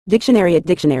Dictionary at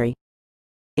dictionary.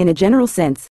 In a general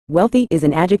sense, wealthy is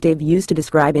an adjective used to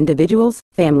describe individuals,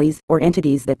 families, or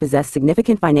entities that possess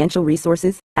significant financial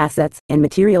resources, assets, and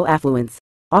material affluence,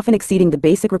 often exceeding the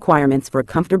basic requirements for a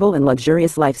comfortable and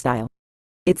luxurious lifestyle.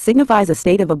 It signifies a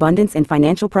state of abundance and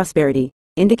financial prosperity,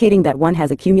 indicating that one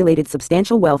has accumulated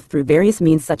substantial wealth through various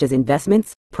means such as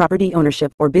investments, property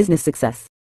ownership, or business success.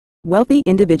 Wealthy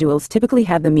individuals typically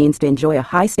have the means to enjoy a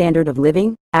high standard of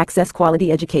living, access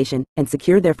quality education, and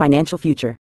secure their financial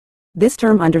future. This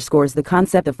term underscores the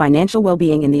concept of financial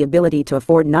well-being and the ability to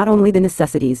afford not only the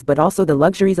necessities but also the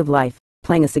luxuries of life,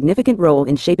 playing a significant role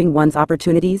in shaping one's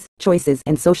opportunities, choices,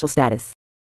 and social status.